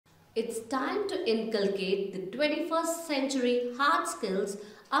It's time to inculcate the 21st century hard skills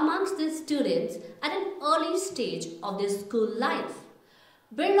amongst the students at an early stage of their school life.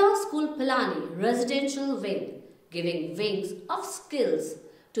 Birla School Pilani Residential Wing giving wings of skills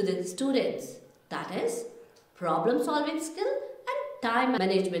to the students, that is, problem solving skill and time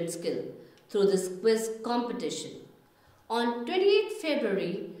management skill through this quiz competition. On 28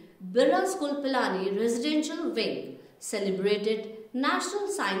 February, Birla School Pilani Residential Wing celebrated National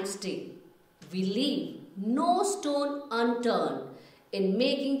Science Day. We leave no stone unturned in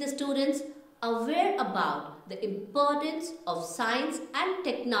making the students aware about the importance of science and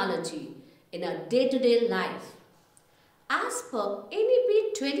technology in our day-to-day life. As per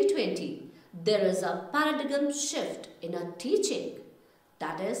NEP 2020, there is a paradigm shift in our teaching,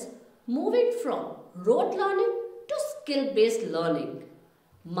 that is, moving from rote learning to skill-based learning.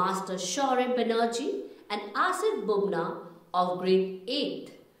 Master Shaurya Banerjee and Asif Bubna of grade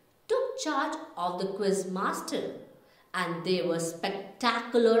 8 took charge of the quiz master, and they were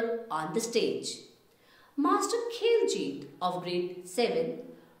spectacular on the stage. Master Khailjeet of grade 7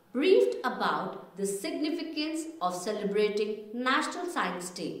 briefed about the significance of celebrating National Science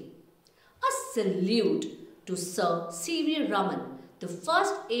Day. A salute to Sir C.V. Raman, the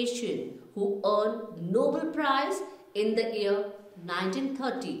first Asian who earned the Nobel Prize in the year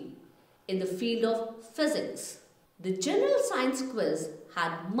 1930 in the field of physics. The general science quiz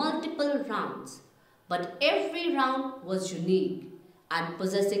had multiple rounds, but every round was unique and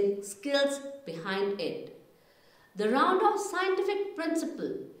possessing skills behind it. The round of scientific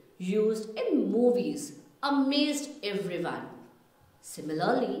principle used in movies amazed everyone.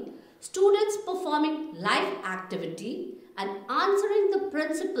 Similarly, students performing live activity and answering the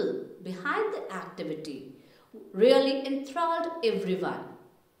principle behind the activity really enthralled everyone.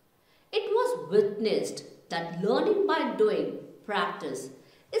 It was witnessed that learning by doing practice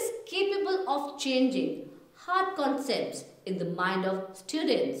is capable of changing hard concepts in the mind of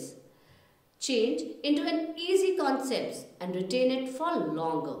students, change into an easy concepts and retain it for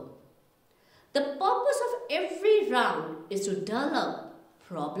longer. The purpose of every round is to develop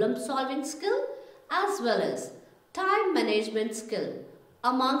problem solving skill as well as time management skill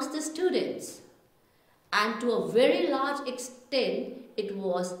amongst the students. And to a very large extent, it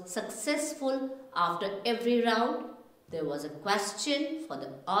was successful. After every round, there was a question for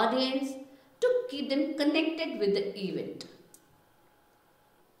the audience to keep them connected with the event.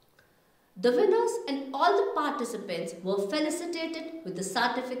 The winners and all the participants were felicitated with the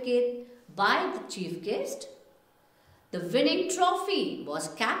certificate by the chief guest. The winning trophy was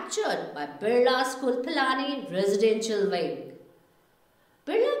captured by Birla School Pilani Residential Wing.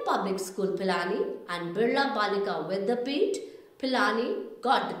 Birla Public School Pilani and Birla Balika Vidyapeeth Pilani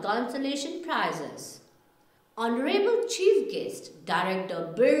got the consolation prizes. Honorable Chief Guest,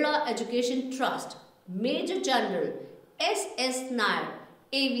 Director Birla Education Trust, Major General S.S. Nair,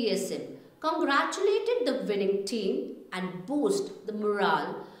 AVSM, congratulated the winning team and boosted the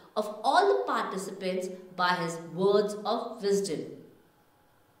morale of all the participants by his words of wisdom.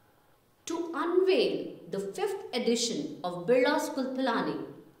 To unveil the 5th edition of Birla School Pilani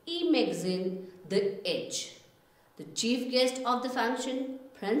e-magazine The Edge, the chief guest of the function,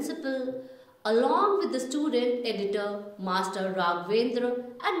 principal, along with the student editor Master Raghavendra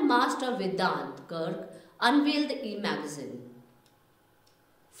and Master Vedant Garg, unveiled the e-magazine.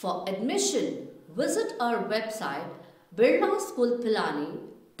 For admission, visit our website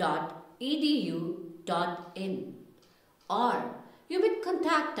birlaschoolpilani.edu.in or you may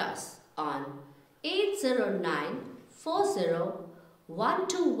contact us on 809 40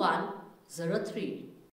 12103.